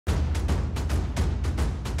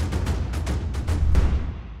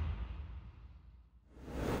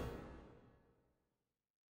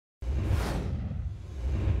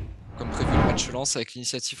match se lance avec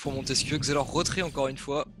l'initiative pour Montesquieu. Xelor retrait encore une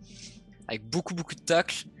fois, avec beaucoup de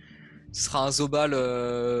tacles. Ce sera un Zobal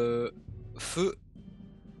feu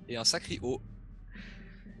et un Sacrieur.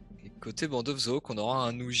 Et côté band of Zo, on aura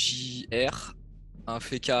un Ouginak, un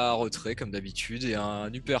Feca retrait comme d'habitude et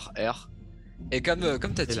un Huppermage. Et comme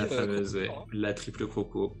t'as dit, la fameuse, la triple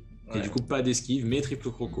croco. Ouais. Et du coup, pas d'esquive, mais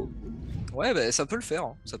triple croco. Ouais, bah, ça peut le faire,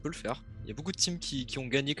 hein. Ça peut le faire. Il y a beaucoup de teams qui ont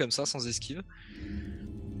gagné comme ça, sans esquive.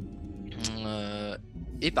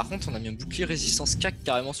 Et par contre, on a mis un bouclier résistance CAC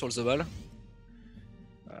carrément sur le Zobal.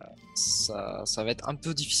 Ça va être un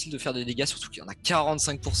peu difficile de faire des dégâts, surtout qu'il y en a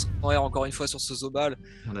 45% en R encore une fois sur ce Zobal.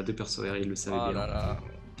 On a 2 persos R, il le savait bien. Là.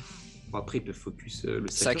 Bon, après, il peut focus le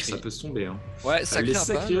Sacrieur, ça peut se tomber. Hein. Ouais, le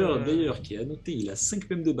Sacrieur, d'ailleurs, qui est annoté, il a 5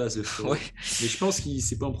 PM de base, le frère. Ouais. Mais je pense que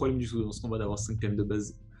c'est pas un problème du tout dans ce combat d'avoir 5 PM de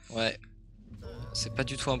base. Ouais. C'est pas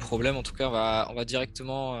du tout un problème. En tout cas, on va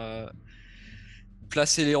directement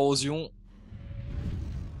placer l'érosion.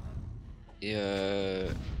 Et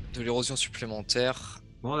de l'érosion supplémentaire.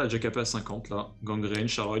 Bon, on a déjà capé à 50 là. Gangrène,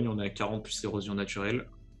 charogne, on est à 40 plus érosion naturelle.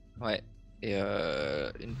 Ouais. Et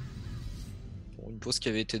une pause qui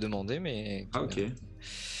avait été demandée, mais. Ah, ok.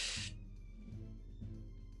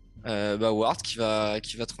 Ward qui va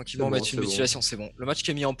tranquillement mettre une mutilation, bon. c'est bon. Le match qui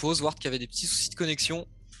est mis en pause, Ward qui avait des petits soucis de connexion.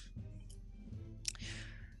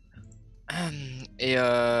 Et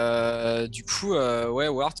du coup, ouais,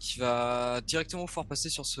 Ward qui va directement pouvoir passer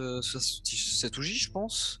sur cet Ougi, je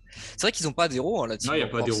pense. C'est vrai qu'ils n'ont pas d'héros hein, là-dessus. Non, il n'y a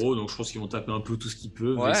pas d'héros, donc je pense qu'ils vont taper un peu tout ce qu'ils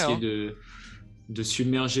peuvent, ouais, essayer de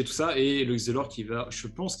submerger tout ça. Et le Xelor qui va, je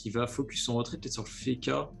pense qu'il va focus son retrait peut-être sur le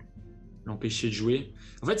Feca, l'empêcher de jouer.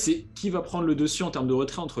 En fait, c'est qui va prendre le dessus en termes de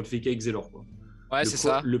retrait entre le Feca et Xelor, quoi. Ouais, c'est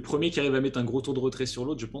ça. Le premier qui arrive à mettre un gros tour de retrait sur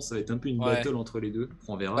l'autre, je pense que ça va être un peu une battle entre les deux.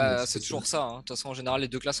 On verra. C'est toujours ça. Hein. De toute façon, en général, les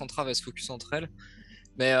deux classes centrales elles se focus entre elles.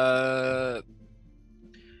 Mais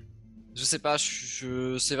je sais pas.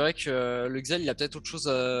 C'est vrai que le Xel, il a peut-être autre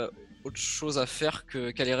chose à faire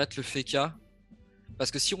qu'aller raid le Feca.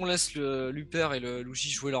 Parce que si on laisse l'Uper et le Luigi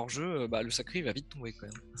jouer leur jeu, le Sacré va vite tomber quand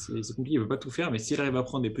même. C'est compliqué, il veut pas tout faire, mais s'il arrive à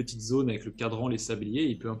prendre des petites zones avec le cadran, les sabliers,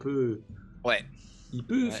 il peut un peu. Ouais. Il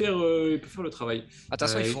peut faire le travail.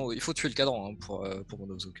 Attention, il faut tuer le cadran hein, pour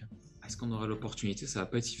Monozok. Est-ce qu'on aura l'opportunité? Ça va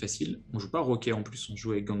pas être si facile. On joue pas Rocket en plus, on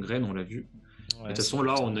joue avec Gangrène, on l'a vu. De toute façon,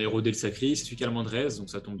 là, on a érodé le Sacré, c'est celui qui a le moins de res, donc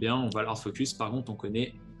ça tombe bien. On va le hard focus. Par contre, on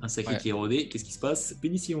connaît un Sacré qui est érodé. Qu'est-ce qui se passe?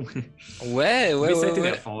 Punition. Ouais. Mais ça a été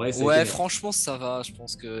nerf. En vrai, ça a été nerf. Franchement, ça va. Je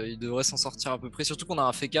pense qu'il devrait s'en sortir à peu près. Surtout qu'on a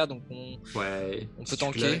un Feca, donc on peut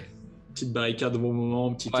tanker. Petite barricade au bon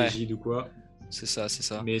moment, petite égide ou quoi. C'est ça.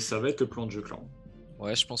 Mais ça va être le plan de jeu, clairement.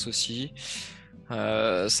 Ouais, je pense aussi.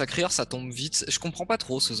 Sacrieur, ça tombe vite. Je comprends pas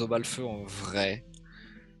trop ce Zobal feu en vrai.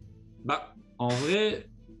 En vrai,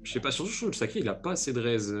 je sais pas, surtout le Sacré, il a pas assez de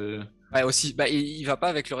res. Ouais, aussi, il va pas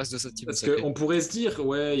avec le reste de sa team. Parce qu'on pourrait se dire,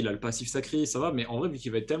 ouais, il a le passif Sacré, ça va, mais en vrai, vu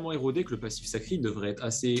qu'il va être tellement érodé que le passif Sacré devrait être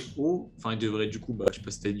assez haut. Enfin, il devrait être du coup, je sais pas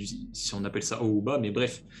si on appelle ça haut ou bas, mais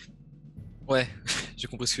bref. Ouais, j'ai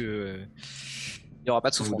compris ce que. Il y aura pas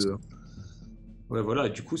de souffrance. Ouais, voilà,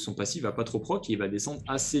 du coup, son passif va pas trop proc et il va descendre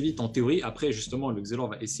assez vite en théorie. Après, justement, le Xelor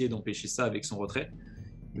va essayer d'empêcher ça avec son retrait.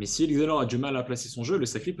 Mais si le Xelor a du mal à placer son jeu, le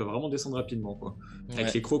Sacré peut vraiment descendre rapidement, quoi. Ouais.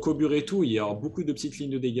 Avec les crocobures et tout, il y aura beaucoup de petites lignes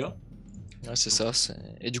de dégâts. Ouais, c'est ça.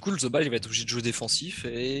 Et du coup, le Zobal, il va être obligé de jouer défensif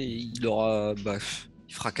et il aura.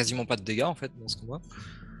 Il fera quasiment pas de dégâts en fait dans ce combat.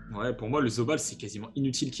 Ouais, pour moi, le Zobal, c'est quasiment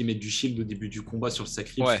inutile qu'il mette du shield au début du combat sur le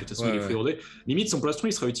Sacré, parce que de toute façon, il est free-rodé. Limite, son plastron,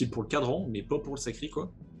 il sera utile pour le cadran, mais pas pour le Sacré,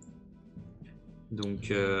 quoi. Donc,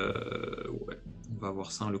 ouais, on va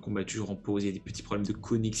voir ça. Le combat est toujours en pause. Il y a des petits problèmes de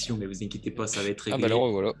connexion, mais vous inquiétez pas, ça va être réglé.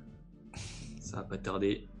 Voilà. Ça va pas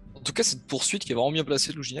tarder. En tout cas, cette poursuite qui est vraiment bien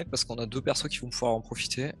placée de Ouginak parce qu'on a deux persos qui vont pouvoir en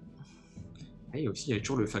profiter. Et aussi, il y a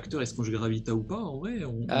toujours le facteur est-ce qu'on joue Gravita ou pas? En vrai,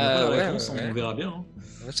 on n'a pas la réponse, on verra bien. Hein.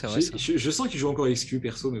 Ouais, c'est vrai. Je sens qu'il joue encore XQ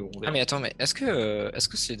perso, mais bon. On verra. Ah, mais attends, mais est-ce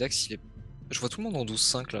que c'est Dax il est. Je vois tout le monde en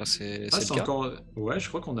 12-5 là, c'est le cas. Encore. Ouais, je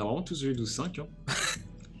crois qu'on a vraiment tous vu 12-5. Hein.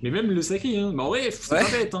 Mais même le Sacré, hein. Mais en vrai, c'est pas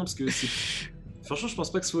bête, hein, parce que franchement, je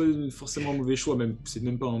pense pas que ce soit forcément un mauvais choix, c'est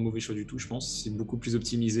même pas un mauvais choix du tout, je pense. C'est beaucoup plus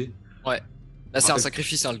optimisé. Ouais. Là, c'est un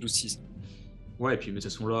sacrifice, hein, le 12-6. Ouais, et puis, mais de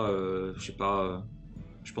toute façon, là, je sais pas.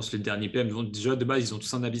 Je pense que les derniers PM, déjà de base, ils ont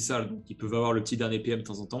tous un abyssal, donc ils peuvent avoir le petit dernier PM de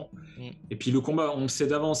temps en temps. Et puis, le combat, on le sait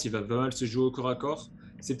d'avance, il va pas mal se jouer au corps à corps.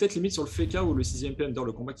 C'est peut-être limite sur le Feca ou le 6ème PM dans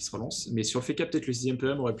le combat qui se relance. Mais sur le Feca, peut-être le 6ème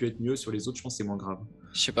PM aurait pu être mieux. Sur les autres, je pense que c'est moins grave.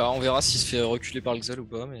 Je sais pas, on verra s'il se fait reculer par le Xel ou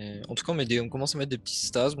pas. Mais en tout cas, on commence à mettre des petits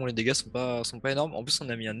stas. Bon, les dégâts sont pas énormes. En plus, on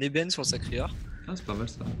a mis un ébène sur le Sacrieur. Ah, c'est pas mal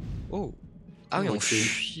ça. Oh. Ah oui, on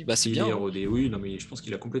fuit. C'est bien. Érodé. Oui, non, mais je pense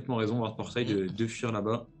qu'il a complètement raison, Ward Portail, de fuir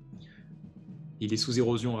là-bas. Il est sous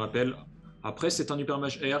érosion, on rappelle. Après, c'est un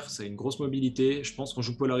Huppermage R, ça a une grosse mobilité. Je pense qu'on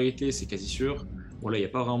joue polarité, c'est quasi sûr. Bon, là, il n'y a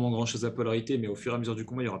pas vraiment grand chose à polarité, mais au fur et à mesure du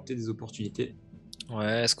combat, il y aura peut-être des opportunités.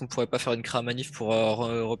 Ouais, est-ce qu'on pourrait pas faire une créa manif pour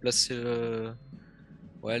replacer le.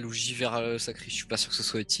 Ouais, Lougi vers le Sacri, je suis pas sûr que ce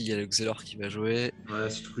soit utile, il y a le Xelor qui va jouer. Ouais,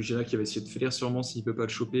 surtout que Ouginak qui va essayer de faire sûrement s'il peut pas le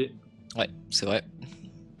choper. Ouais, c'est vrai.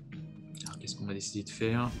 Qu'est-ce qu'on a décidé de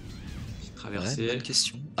faire? Traverser. Ouais, bonne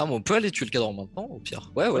question. Ah, mais on peut aller tuer le cadran maintenant, au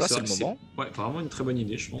pire. Ouais, voilà, c'est le moment. Ouais, vraiment une très bonne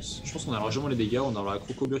idée, je pense. Je pense qu'on a largement les dégâts, on aura la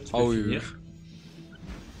crocobure qui peut finir.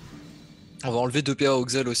 On va enlever 2 PA au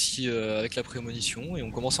Xel aussi avec la prémonition et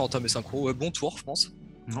on commence à entamer synchro. Ouais, bon tour, je pense.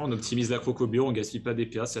 Non, on optimise la crocobure, on gaspille pas des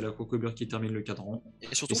PA, c'est la crocobure qui termine le cadran.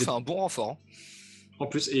 Et surtout, on fait un bon renfort. Hein. En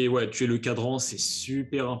plus, et ouais, tuer le cadran, c'est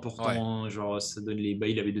super important. Ouais. Hein, genre, ça donne les. Bah,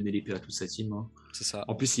 il avait donné les PA à toute sa team. Hein. C'est ça.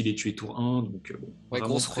 En plus, il est tué tour 1, donc bon. Ouais,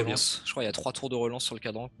 grosse relance. Je crois qu'il y a 3 tours de relance sur le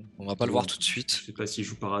cadran. On va pas le voir tout de suite. Je sais pas s'il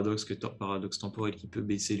joue paradoxe, paradoxe temporel qui peut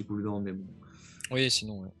baisser le cooldown, mais bon. Oui,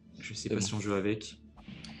 sinon, ouais. Je sais pas si on joue avec.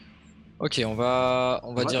 Ok, on va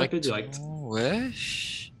direct. Ouais.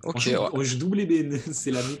 Ok. On joue double ébène. C'est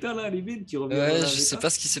la méta là, l'ébène qui revient. Ouais, je sais pas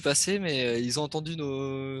ce qui s'est passé, mais ils ont entendu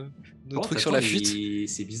nos trucs sur la fuite.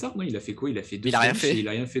 C'est bizarre, non? Il a fait quoi? Il a fait 2 il a rien fait. Il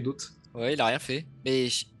a rien fait d'autre. Ouais, il a rien fait. Mais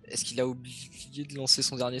est-ce qu'il a oublié de lancer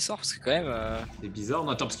son dernier sort? Parce que quand même. C'est bizarre.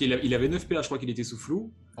 Non, attends, parce qu'il avait 9 PA, je crois qu'il était sous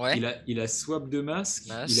flou. Ouais. Il a swap de masque.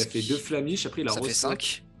 Il a fait 2 flamiches, après il a ça fait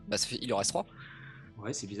 5. Bah, il en reste 3.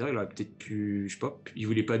 Ouais, c'est bizarre, il aurait peut-être pu. Je sais pas, il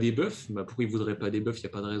voulait pas des buffs. Bah, pourquoi il voudrait pas des buffs? Il n'y a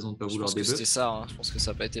pas de raison de pas vouloir des buffs. C'était ça, hein. Je pense que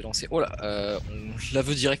ça n'a pas été lancé. Oh là, on la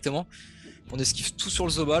veut directement. On esquive tout sur le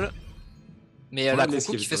Zobal. Mais la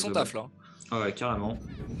croco qui fait son taf là. Ah ouais, carrément.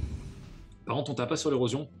 Par contre, on tape pas sur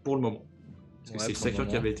l'érosion pour le moment. Parce que c'est le Sacrieur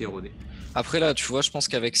qui avait été érodé. Après là, tu vois, je pense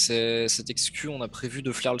qu'avec cette excuse, on a prévu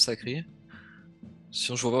de flair le Sacré.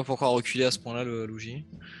 Sinon, je vois pas pourquoi reculer à ce point-là le Lougi.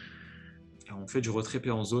 On fait du retrait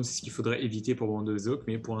en zone, c'est ce qu'il faudrait éviter pour le moment de Zok,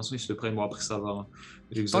 mais pour l'instant, il se prennent. Bon, après, ça va.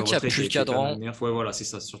 Tant qu'il n'y a plus le cadran. Ouais, voilà, c'est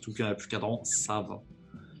ça. Surtout qu'il n'y a plus le cadran, ça va.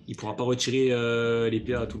 Il pourra pas retirer les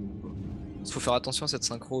PA à tout le monde. Il faut faire attention à cette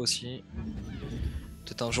synchro aussi.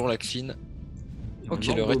 Peut-être un jour la clean. Ok,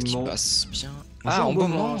 le raid qui passe bien. Ah, en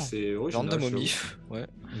moment, c'est random omif. Ouais.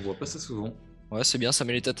 On voit pas ça souvent. Ouais, c'est bien, ça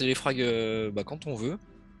met les tâtes et les frags quand on veut.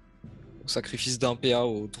 Au sacrifice d'un PA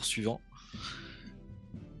au tour suivant.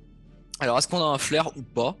 Alors, est-ce qu'on a un flair ou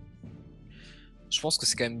pas? Je pense que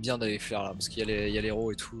c'est quand même bien d'aller flair là, parce qu'il y a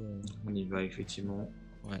l'héros et tout. On y va, effectivement.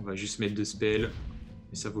 Ouais. On va juste mettre 2 spells,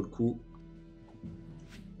 et ça vaut le coup.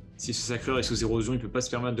 Si ce Sacrieur est sous érosion, il peut pas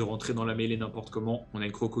se permettre de rentrer dans la mêlée n'importe comment. On a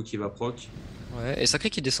une croco qui va proc. Ouais, et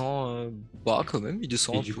Sacré qui descend bas quand même, il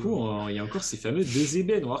descend. Et du coup, il y a encore ces fameux 2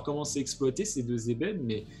 ébènes. On va recommencer à exploiter ces 2 ébènes,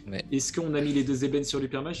 mais est-ce qu'on a mis les 2 ébènes sur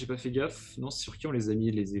l'Huppermage? J'ai pas fait gaffe. Non, sur qui on les a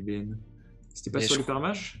mis les ébènes? C'était pas sur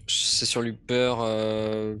l'Huppermage? C'est sur l'Hupper.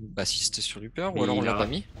 Bah si, c'était sur l'Hupper, ou alors on l'a pas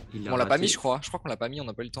mis. On l'a pas mis, je crois. Je crois qu'on l'a pas mis, on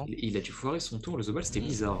n'a pas eu le temps. Il a dû foirer son tour, le Zobal, c'était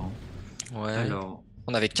bizarre. Hein. Ouais. Alors.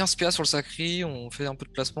 On avait 15 PA sur le Sacri, on fait un peu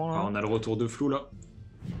de placement là. Ah, on a le retour de flou là.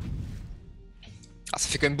 Ah, ça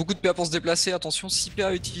fait quand même beaucoup de PA pour se déplacer, attention, 6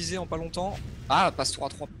 PA utilisés en pas longtemps. Ah, passe tour à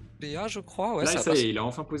 3 PA je crois. Ouais, là ça y est, il a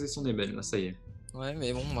enfin posé son ébène, là ça y est. Ouais,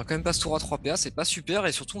 mais bon, on a quand même passe tour à 3 PA, c'est pas super,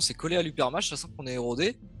 et surtout on s'est collé à l'Huppermage, ça sent qu'on est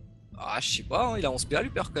érodé. Ah, je sais pas, hein, il a 11 PA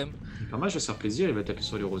l'Hupper quand même. L'Huppermage va se faire plaisir, il va taper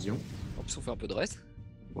sur l'érosion. En plus on fait un peu de reste.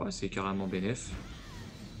 Ouais, c'est carrément bénef.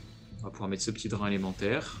 On va pouvoir mettre ce petit drain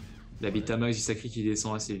élémentaire. La Vitamax du Sacri qui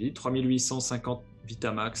descend assez vite. 3850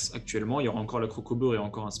 Vitamax actuellement. Il y aura encore la Crocobure et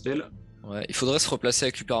encore un spell. Ouais, il faudrait se replacer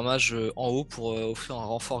avec l'Huppermage en haut pour offrir un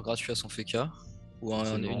renfort gratuit à son Feca. Ou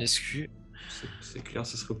une SQ. C'est clair,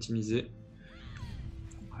 ça serait optimisé.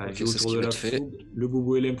 Okay, autour de la fougue, le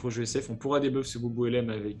Boubou LM pour GSF. On pourra débuff ce Boubou LM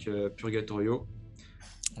avec Purgatorio.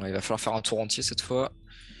 Ouais, il va falloir faire un tour entier cette fois.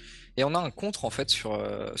 Et on a un contre en fait sur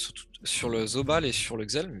le Zobal et sur le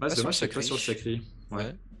Xel. Ouais, c'est dommage, c'est pas sur le Sacri.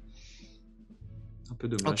 Ouais. Un peu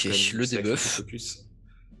dommage. Ok, le debuff.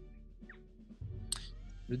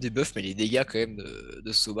 Le debuff, mais les dégâts quand même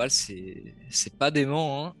de Zobal, c'est pas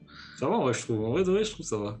dément. Hein. Ça va, ouais, je trouve. En vrai, de vrai, je trouve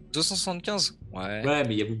ça va. 275. Ouais. Ouais,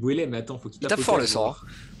 mais il y a Boubou LM, mais attends, faut qu'il tape fort le sort.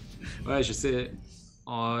 Ouais, je sais.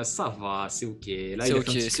 Ça va, c'est ok. Là, il a fait un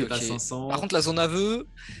petit crit à 500. Par contre, la zone aveu.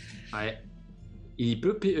 Ouais. Il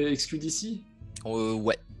peut exclure d'ici?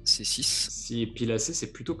 Ouais, c'est 6. Si pile AC,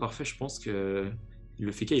 c'est plutôt parfait, je pense que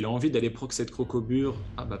le Feca, il a envie d'aller proc cette crocobure.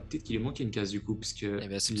 Ah bah peut-être qu'il lui manquait une case du coup, parce que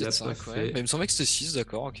c'est peut-être 5, ouais. Mais il me semblait que c'était 6,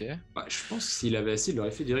 d'accord, ok. Bah, je pense que s'il avait assez, il l'aurait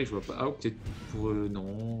fait direct, je vois pas. Ah, ou peut-être pour...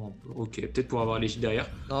 non, ok, peut-être pour avoir l'égide derrière.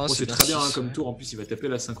 Non, c'est très bien hein, comme tour, en plus il va taper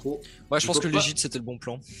la synchro. Ouais, je pense que l'égide c'était le bon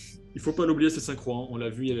plan. Il faut pas l'oublier, cette synchro, hein. On l'a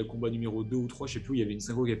vu, il y a le combat numéro 2 ou 3, je sais plus où il y avait une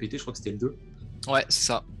synchro qui a pété, je crois que c'était le 2. Ouais, c'est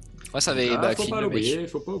ça. Ouais, ça avait Faut clean pas le mec. l'oublier,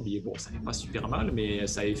 faut pas oublier. Bon, ça fait pas super mal, mais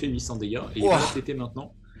ça avait fait 800 dégâts. Et il Ouah. va la péter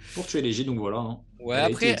maintenant pour tuer les G, donc voilà. Hein. Ouais, Elle a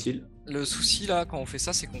été après, utile. le souci là, quand on fait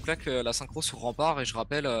ça, c'est qu'on claque la synchro sur Rempart. Et je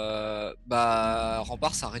rappelle,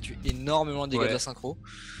 Rempart ça réduit énormément les dégâts de la synchro.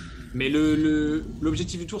 Mais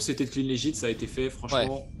l'objectif du tour, c'était de clean legit, ça a été fait.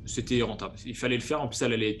 Franchement, c'était rentable. Il fallait le faire. En plus,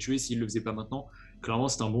 elle allait être tuée s'il le faisait pas maintenant. Clairement,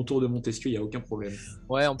 c'était un bon tour de Montesquieu, il n'y a aucun problème.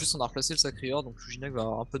 Ouais, en plus, on a replacé le Sacrieur, donc Ouginak va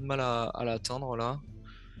avoir un peu de mal à l'atteindre là.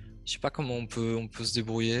 Je sais pas comment on peut se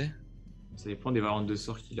débrouiller. Ça dépend des variantes de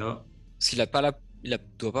sorts qu'il a. Parce qu'il a pas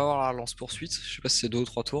doit pas avoir la lance poursuite. Je sais pas si c'est 2 ou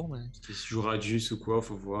 3 tours, mais. Est-ce qu'il joue Radius ou quoi,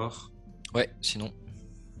 faut voir. Ouais, sinon.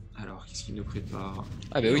 Alors, qu'est-ce qu'il nous prépare?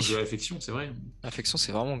 Ah bah oui. Jeu affection, c'est vrai. Affection,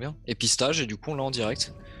 c'est vraiment bien. Et pistage, et du coup, on l'a en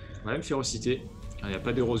direct. Ouais, même férocité. Il n'y a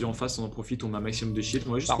pas d'érosion en face, on en profite, on met un maximum de shield.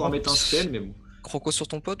 Moi, juste Par pour contre, mettre un spell, mais bon. Croco sur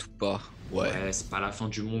ton pote ou pas? Ouais, c'est pas la fin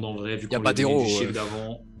du monde en vrai, vu y a qu'on pas lui a donné d'héros, du shield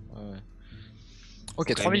avant. Ouais.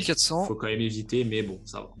 Ok, 3400. Faut quand même éviter, mais bon,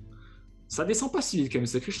 ça va. Ça descend pas si vite quand même,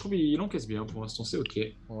 Sacré, je trouve il encaisse bien pour l'instant, c'est ok.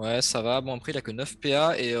 Ouais, ça va. Bon, après, il a que 9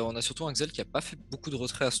 PA et on a surtout un Xel qui a pas fait beaucoup de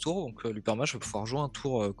retrait à ce tour, donc l'Huppermage va pouvoir jouer un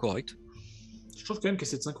tour correct. Je trouve quand même que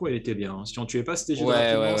cette synchro elle était bien. Hein. Si on tuait pas cette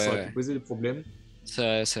Ouais, rapidement, ça aurait pu poser des problèmes. C'est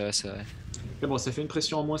vrai, c'est vrai, c'est vrai. Mais bon, ça fait une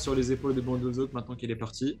pression en moins sur les épaules de Bandozok maintenant qu'il est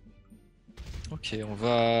parti. Ok, on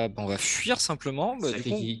va fuir simplement. Bah,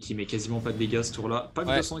 Sacré qui met quasiment pas de dégâts ce tour-là. Pas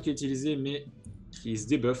que 200 qui est utilisé, mais qui se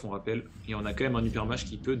débuff, on rappelle. Et on a quand même un Huppermage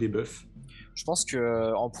qui peut débuff. Je pense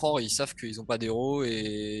que en Pror, ils savent qu'ils ont pas d'héros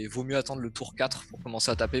et il vaut mieux attendre le tour 4 pour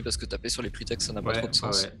commencer à taper parce que taper sur les prétextes ça n'a pas trop de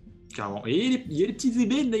sens. Ouais, carrément. Et il y a les petits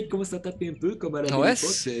ébènes là, ils commencent à taper un peu comme à la belle époque.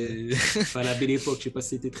 C'est. Enfin, à la belle époque, je sais pas si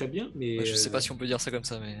c'était très bien, mais. Ouais, je sais pas si on peut dire ça comme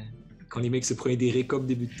ça, mais. Quand les mecs se prenaient des récomptes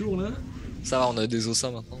début de tour là. Ça va, on a des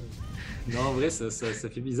ossas maintenant. Non, en vrai, ça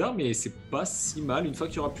fait bizarre, mais c'est pas si mal. Une fois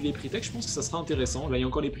qu'il y aura plus les pre-tech, je pense que ça sera intéressant. Là, il y a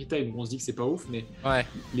encore les pre-tech, donc on se dit que c'est pas ouf, mais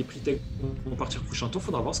les pre-tech vont partir prochain tour,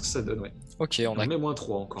 faudra voir ce que ça donne, ouais. Ok, on met moins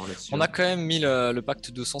 3 encore là-dessus. On a quand même mis le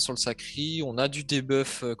pacte de sang sur le Sacri, on a du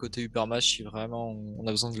debuff côté Huppermage si vraiment on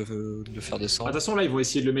a besoin de le faire descendre. De toute façon, là, ils vont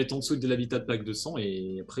essayer de le mettre en dessous de l'habitat de plaque de sang,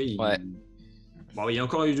 et après, Bon, il y a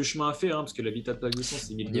encore eu du chemin à faire, hein, parce que l'habitat de plaque de sang,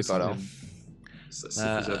 c'est 1200. Il est pas là. C'est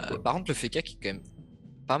faisable, quoi. Par contre, le Feca qui est quand même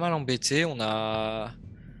pas mal embêté, on a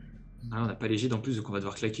pas les Gilles en plus, donc on va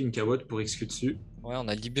devoir claquer une carotte pour excu dessus. Ouais, on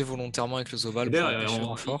a libé volontairement avec le Zobal pour empêcher le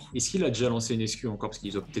renfort. Est-ce qu'il a déjà lancé une excu encore? Parce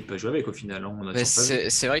qu'ils ont peut-être pas joué avec au final. Hein,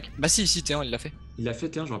 c'est vrai que. Bah si, T1, il l'a fait. Il l'a fait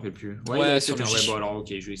T1, je me rappelle plus. Ouais, il a fait T1. Ouais, bon alors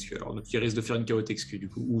ok, je vais excu. Alors, donc il risque de faire une carotte excu du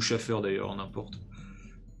coup. Ou Schaffer d'ailleurs, n'importe.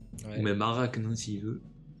 Ouais. Ou même Arak, non, s'il veut.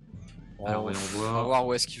 Alors voyons voir. On va voir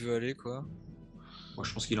où est-ce qu'il veut aller quoi. Moi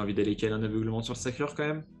je pense qu'il a envie d'aller caler un aveuglement sur le Sacrieur quand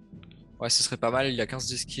même. Ouais, ce serait pas mal, il a 15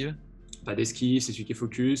 d'esquive. Pas d'esquive, c'est celui qui est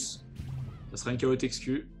focus. Ça sera une carotte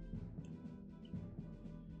excu.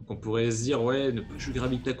 Donc on pourrait se dire, ouais, ne pas jouer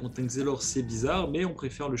Gravita contre un Xelor, c'est bizarre, mais on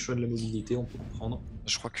préfère le choix de la mobilité, on peut comprendre.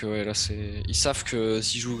 Je crois que ouais, là c'est. Ils savent que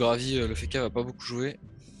s'ils jouent Gravi, le Feca va pas beaucoup jouer.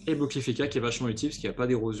 Et bloquer Feca qui est vachement utile parce qu'il n'y a pas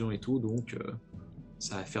d'érosion et tout, donc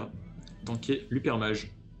ça va faire tanker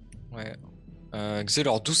l'Huppermage. Ouais.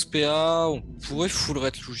 Xelor 12 PA, on pourrait full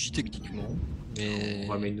red Luigi techniquement. Mais...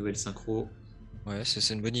 On va mettre une nouvelle synchro. Ouais,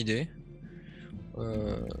 c'est une bonne idée.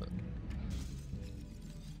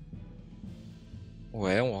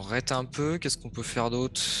 Ouais, on arrête un peu. Qu'est-ce qu'on peut faire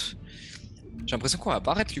d'autre? J'ai l'impression qu'on va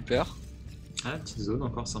pas arrêter l'Huper. Ah, petite zone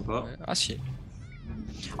encore sympa. Ouais. Ah si.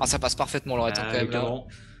 Ah, ça passe parfaitement le quand même là.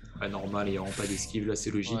 Ouais, normal, il n'y a vraiment pas d'esquive là,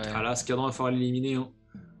 c'est logique. Ouais. Ah là, ce cadran va falloir l'éliminer. Hein.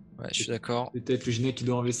 Ouais, je suis d'accord. Peut-être Ouginak qui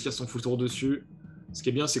doit investir son full tour dessus. Ce qui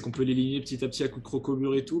est bien, c'est qu'on peut l'éliminer petit à petit à coup de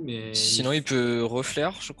crocomure et tout, mais. Sinon, il peut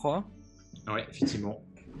reflair, je crois. Ouais, effectivement.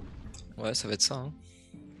 Ouais, ça va être ça. Hein.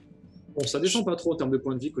 Bon, ça descend pas trop en termes de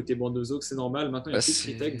points de vie côté Bandozok, c'est normal. Maintenant, il y a plus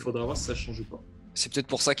de tag, il faudra voir si ça change ou pas. C'est peut-être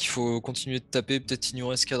pour ça qu'il faut continuer de taper, peut-être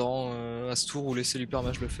ignorer ce cadran à ce tour ou laisser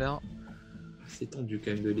l'Huppermage le faire. C'est tendu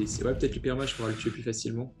quand même de laisser. Ouais, peut-être l'Huppermage pourra le tuer plus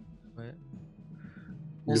facilement. Ouais.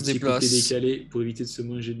 On se déplace. Décalé pour éviter de se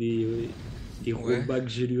manger des rollbacks,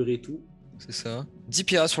 gélures et tout. C'est ça. 10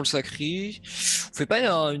 PA sur le Sacri. On fait pas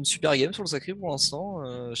une super game sur le Sacri pour l'instant.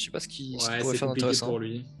 Je sais pas ce qu'il pourrait faire d'intéressant. Pour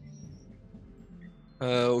lui.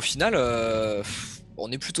 Au final,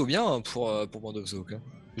 on est plutôt bien pour Bandozok.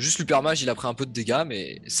 Juste l'Huppermage, il a pris un peu de dégâts,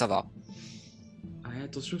 mais ça va. Ouais,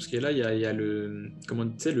 attention, parce que là, il y a le. Comment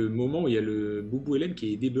tu sais, le moment où il y a le Boubou Hélène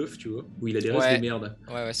qui est débuff, tu vois, où il a des restes de merde.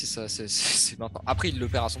 Ouais, c'est ça, c'est maintenant. Après, il le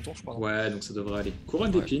perd à son tour, je crois. Non ouais, donc ça devrait aller.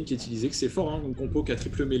 Couronne d'épines qui est utilisé, que c'est fort, hein, une compo qui a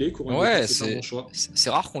triple mêlée. Couronne d'épines, c'est un bon choix. C'est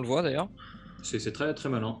rare qu'on le voit d'ailleurs. C'est très très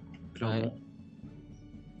malin, clairement.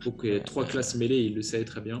 Donc, il y a 3 classes mêlées, il le savait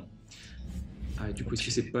très bien. Ah, du coup, est-ce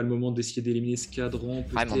que c'est pas le moment d'essayer d'éliminer ce cadran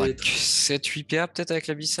peut-être? On a 7-8 PA peut-être avec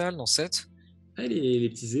l'abyssal, non 7? Ah, les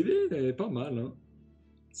petits ébés, pas mal. Hein.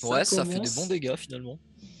 Ouais, ça fait des bons dégâts finalement.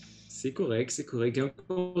 C'est correct, c'est correct. Il y a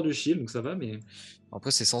encore du shield, donc ça va, mais... Après,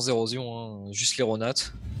 c'est sans érosion, hein. Juste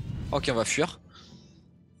l'aéronate. Ok, on va fuir.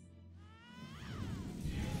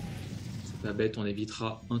 C'est pas bête, on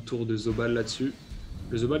évitera un tour de Zobal là-dessus.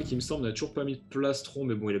 Le Zobal qui me semble n'a toujours pas mis de plastron,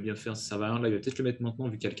 mais bon, il a bien fait, ça va rien. Là, il va peut-être le mettre maintenant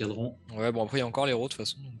vu qu'il y a le cadran. Ouais, bon, après, il y a encore l'héros de toute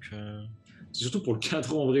façon. Donc, c'est surtout pour le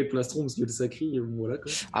cadran en vrai, plastron, parce que le sacré, voilà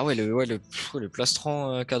quoi. Ah ouais, le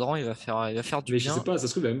plastron cadran, il va faire du mais bien. Je sais pas, ça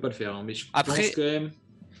se trouve, il va même pas le faire. Hein, mais je après, pense quand même.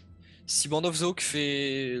 Si Band of Zouk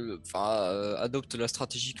adopte la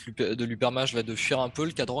stratégie de l'Huppermage de fuir un peu,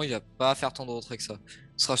 le cadran il va pas faire tant de retrait que ça.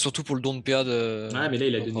 Ce sera surtout pour le don de PA de. Ouais, mais là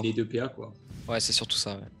il a donné les 2 PA quoi. Ouais, c'est surtout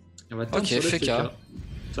ça. Ouais. On va ok, Feca.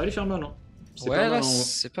 Ça va lui faire mal, hein. Ouais, pas là mal,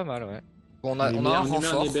 c'est pas mal, ouais. Bon, on a un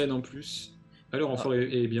renfort. On a un ébène en plus. Ah, le renfort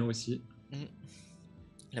est bien aussi.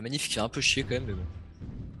 La manif qui fait un peu chier quand même, mais bon.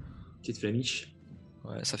 Petite flamiche.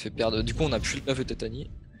 Ouais, ça fait perdre. Du coup, on a plus le bave de Tatani.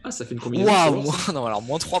 Ah, ça fait une combinaison. Waouh, non, alors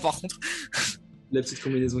moins 3 par contre. La petite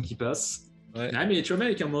combinaison qui passe. Ouais. Ah, mais tu vois, même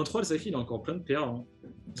avec un moins 3, le Safi il a encore plein de PA. Hein.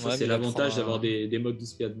 Ça, ouais, c'est l'avantage d'avoir des modes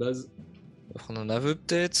 12 PA de base. On va prendre un aveu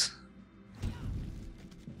peut-être.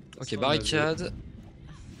 Ok, barricade.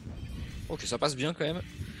 Ok, ça passe bien quand même.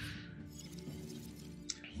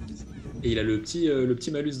 Et il a le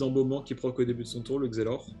petit malus d'embaumement qui proc au début de son tour, le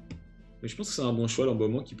Xelor. Mais je pense que c'est un bon choix,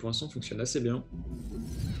 l'embaumement qui pour l'instant fonctionne assez bien.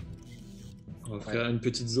 On va faire une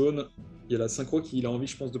petite zone. Il y a la synchro qui a envie,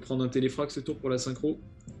 je pense, de prendre un téléfrag ce tour pour la synchro.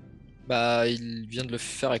 Bah, il vient de le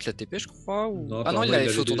faire avec la TP, je crois. Ou... Non, ah non, il avait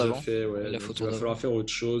fait au tour d'avant. Ouais. Il va falloir faire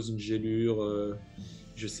autre chose, une gélure,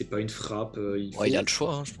 je sais pas, une frappe. Il a le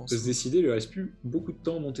choix, hein, je pense. Il peut se décider, il lui reste plus beaucoup de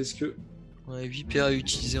temps, Montesquieu. Ouais, 8 PA à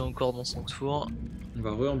utiliser encore dans son tour. On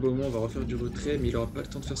va re-embaumer, on va refaire du retrait, mais il aura pas le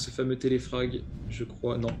temps de faire ce fameux téléfrag, je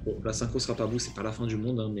crois. Non, bon, la synchro sera pas bout, c'est pas la fin du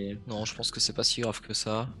monde, hein, mais... Non, je pense que c'est pas si grave que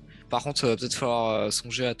ça. Par contre, va peut-être falloir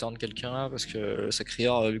songer à turn quelqu'un là, parce que le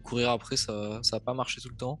Sacrieur, lui courir après, ça va pas marcher tout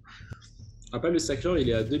le temps. Après, le Sacrieur, il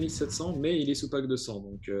est à 2700, mais il est sous pack 200,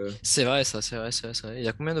 donc... C'est vrai, ça, c'est vrai. Il y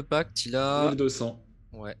a combien de packs? Il a... 1200.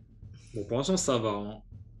 Ouais. Bon, pour l'instant, ça va. Hein.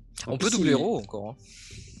 On peut doubler héros encore. Hein.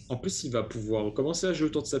 En plus, il va pouvoir commencer à jouer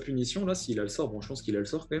autour de sa punition, là, s'il a le sort. Bon, je pense qu'il a le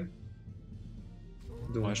sort, quand même.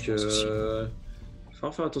 Donc, ouais, je pense aussi. Il va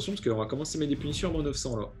falloir faire attention, parce qu'on va commencer à mettre des punitions à moins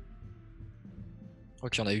 900, là.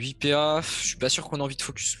 Ok, on a 8 PA. Je suis pas sûr qu'on a envie de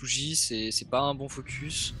focus Fuji, c'est pas un bon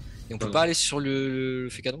focus. Et on peut pas aller sur le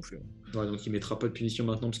Feca non plus. Ouais, donc il mettra pas de punition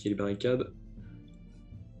maintenant parce qu'il y a les barricades.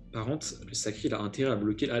 Par contre, le Sacré, il a intérêt à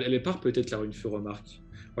bloquer. Elle part peut-être la rune feu, remarque.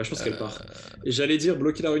 Ouais, je pense qu'elle part. Et j'allais dire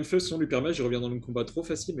bloquer la rune feu, sinon lui permet, je reviens dans le combat trop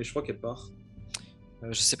facile, mais je crois qu'elle part.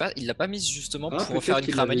 Je sais pas, il l'a pas mise justement pour faire une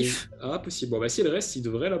cra manif. Ah, possible. Bon, bah si elle reste, il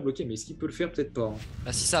devrait la bloquer, mais est-ce qu'il peut le faire? Peut-être pas. Hein.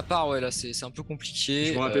 Ah, si ça part, ouais, là c'est un peu compliqué.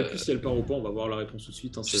 Je me rappelle plus si elle part ou pas, on va voir la réponse tout de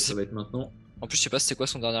suite, hein, ça va être maintenant. En plus, je sais pas c'était quoi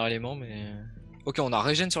son dernier élément, mais. Ok, on a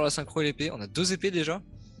régène sur la synchro et l'épée, on a 2 épées déjà.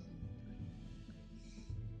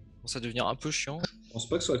 Bon, ça va devenir un peu chiant. Je pense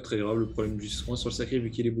pas que ce soit très grave le problème du soin sur le Sacré vu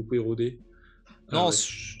qu'il est beaucoup érodé. Non, ouais.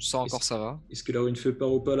 Ça encore ça va. Est-ce que la rune feu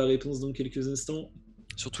part ou pas? La réponse dans quelques instants.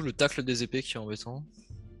 Surtout le tacle des épées qui est embêtant.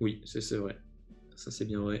 Oui, c'est vrai. Ça, c'est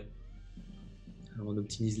bien vrai. Alors, on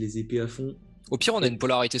optimise les épées à fond. Au pire, on a une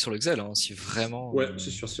polarité sur le Xel, hein, si vraiment... Ouais, c'est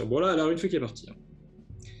sûr. Bon, là, la rune feu qui est partie. Hein.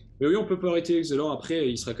 Mais oui, on peut pas arrêter Xelor.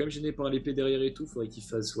 Après, il sera quand même gêné par l'épée derrière et tout. Faudrait qu'il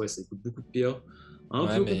fasse... Ouais, ça coûte beaucoup de PA.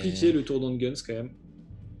 Un peu compliqué, le tour dans le guns, quand même.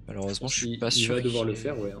 Malheureusement, je suis pas sûr. Il va devoir le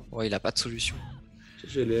faire, ouais. Ouais, il a pas de solution.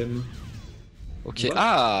 GLM. Ok,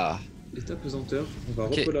 ah, état pesanteur. On va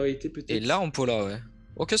repolarité peut-être. Et là, on pola, ouais.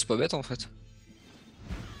 Ok, c'est pas bête, en fait.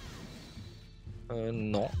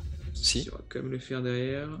 Non. Si. On va quand même le faire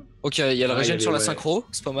derrière. Ok, il y a le régène sur la synchro,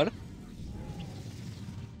 c'est pas mal.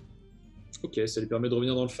 Ok, ça lui permet de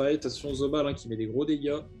revenir dans le fight. Attention Zobal hein, qui met des gros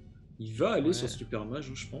dégâts. Il va aller sur ce Huppermage,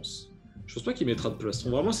 hein, je pense. Je pense pas qu'il mettra de plastron.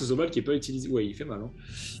 Vraiment, c'est Zobal qui est pas utilisé. Ouais, il fait mal. Hein.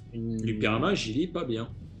 L'Huppermage, il est pas bien.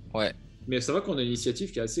 Ouais. Mais ça va qu'on a une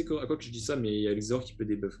initiative qui est assez... À quoi que je dis ça, mais il y a Xelor qui peut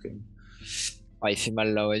débuff quand même. Ah, il fait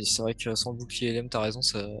mal là, ouais. C'est vrai que sans bouclier LM, t'as raison,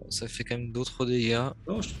 ça fait quand même d'autres dégâts.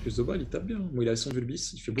 Non, je trouve que Zobal il tape bien. Bon, il a son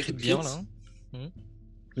Vulbis, il fait beaucoup de bien là.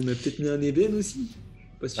 On a peut-être mis un ébène aussi.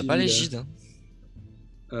 T'as pas l'égide.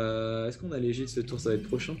 Hein. Est-ce qu'on a l'égide ce tour? Ça va être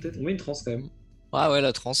prochain peut-être. On met une trans quand même. Ah ouais,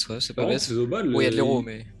 la trans, ouais, c'est pas bête. Zobal, il y a de l'héros,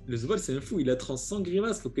 mais. Le Zobal, c'est un fou, il a trans sans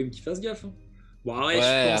grimace, faut quand même qu'il fasse gaffe. Hein. Bon, ouais,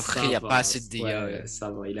 je pense après, il n'y a pas assez de dégâts. Ouais, ça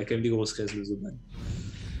va, il a quand même des grosses raises, le Zobal.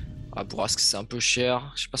 Ah, Bourrasque, c'est un peu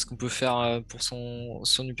cher. Je sais pas ce qu'on peut faire pour son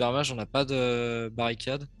Huppermage, on n'a pas de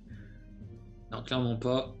barricade. Non, clairement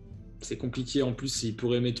pas. C'est compliqué en plus, il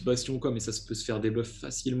pourrait mettre Bastion quoi, mais ça peut se faire debuff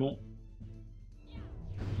facilement.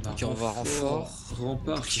 Ok, on va renfort.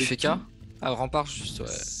 Rempart. Qui fait Feca. Ah, rempart juste,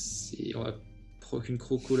 ouais. On va proc une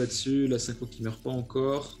croco là-dessus, la synchro qui meurt pas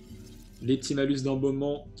encore. Les petits malus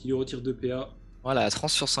d'embaumement qui lui retirent 2 PA. Voilà, la trans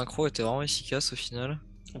sur synchro était vraiment efficace au final.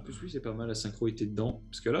 En plus, oui, c'est pas mal, la synchro était dedans.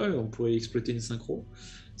 Parce que là, on pourrait exploiter une synchro.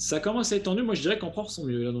 Ça commence à être tendu. Moi, je dirais qu'Empereur sont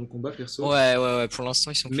mieux là dans le combat, perso. Ouais, pour l'instant,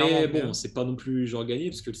 ils sont clairement Mais bon, mieux. c'est pas non plus genre gagné.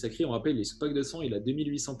 Parce que le Sacrieur, on rappelle, il est sous pack de sang, il a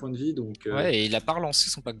 2800 points de vie. Donc, Ouais, et il a pas relancé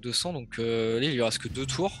son pack 200, donc là, il lui reste que 2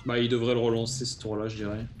 tours. bah, il devrait le relancer ce tour-là, je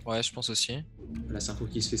dirais. Ouais, je pense aussi. La synchro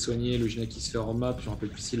qui se fait soigner, le Ouginak qui se fait en map. Je me rappelle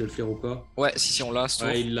plus s'il a le flair ou pas. Ouais, si, on l'a ce tour.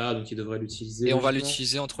 Ouais, il l'a, donc il devrait l'utiliser. Et on va logiquement.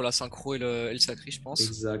 l'utiliser entre la synchro et le sacré, je pense.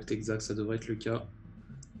 Exact, ça devrait être le cas.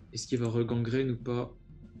 Est-ce qu'il va regangrène ou pas?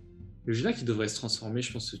 Le Ouginak, il devrait se transformer,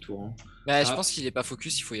 je pense, ce tour. Hein. Mais je pense qu'il est pas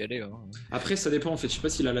focus, il faut y aller. Hein. Après, ça dépend en fait. Je sais pas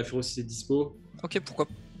s'il a la férocité dispo. Ok, pourquoi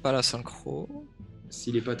pas la synchro?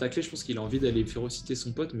 S'il est pas taclé, je pense qu'il a envie d'aller férociter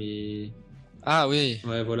son pote, mais. Ah oui.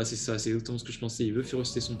 Ouais, voilà, c'est ça, c'est exactement ce que je pensais. Il veut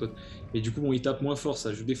férociter son pote. Mais du coup, bon, il tape moins fort,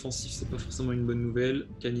 ça joue défensif, c'est pas forcément une bonne nouvelle.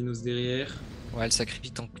 Caninos derrière. Ouais, le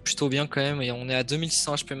sacrifie tank plutôt bien quand même. Et on est à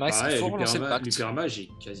 2600 HP max. Ah ouais, Il faut relancer le pacte. Huppermage est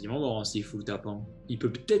quasiment mort hein, s'il faut le taper. Hein. Il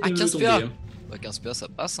peut peut-être Ah, même 15 le tomber. PA. Hein. Ouais, 15 PA, ça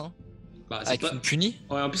passe. Hein. Bah, Avec pas... une punie.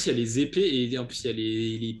 Ouais, en plus, il y a les épées et en plus, il y a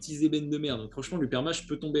les petits ébènes de merde. Donc, franchement, l'Huppermage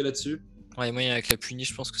peut tomber là-dessus. Ouais, moi, avec la punie,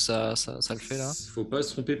 je pense que ça le fait là. Faut pas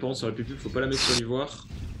se tromper, par exemple, sur la pupille, faut pas la mettre sur l'ivoire.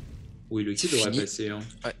 Oui, le kill devrait passer. Hein.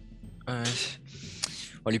 Ouais.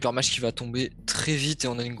 Bon, l'Huppermage qui va tomber très vite et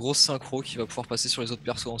on a une grosse synchro qui va pouvoir passer sur les autres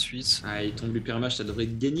persos ensuite. Ah, il tombe l'Huppermage, ça devrait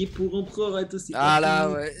gagner pour Empereur. Ah là,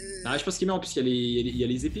 ouais. Ah, je pense qu'il met en plus, il y a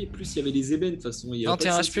les épées, plus il y avait les ébènes de toute façon. Il y a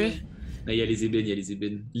 21 HP. Ah, il y a les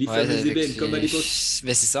ébènes, Les Ouais, fameuses ébènes, comme à l'époque.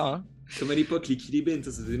 Mais c'est ça, hein. Comme à l'époque, les kill ébènes,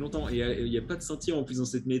 ça faisait longtemps. Et il n'y a pas de Saint-Tier en plus dans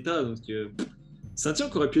cette méta, donc. Saint-Tier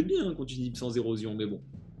qui aurait pu être bien hein, quand tu dis sans érosion, mais bon.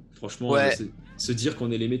 Franchement, ouais. Se dire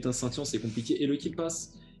qu'on est les méta Saint-Tier, c'est compliqué. Et le kill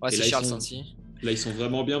passe. Ouais, c'est Charles Saint-Tier. Là, ils sont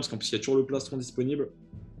vraiment bien parce qu'en plus, il y a toujours le plastron disponible.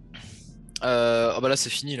 Ah bah là, c'est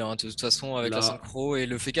fini là, hein, de toute façon, avec là... la synchro. Et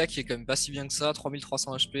le Feca qui est quand même pas si bien que ça,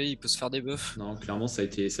 3300 HP, il peut se faire des buffs. Non, clairement, ça a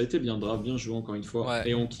été bien draft, bien joué encore une fois. Ouais.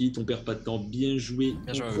 Et on quitte, on perd pas de temps, bien joué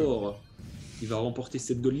encore. Il va remporter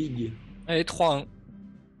cette Gold League. Allez, 3-1.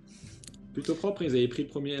 Plutôt propre, ils avaient pris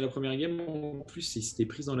la première game, en plus ils s'étaient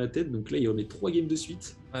pris dans la tête, donc là il remet 3 games de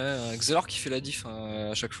suite. Ouais, Xelor qui fait la diff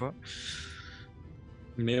à chaque fois.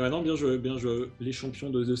 Mais maintenant, bien joué, les champions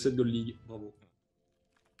de cette Gold League, bravo.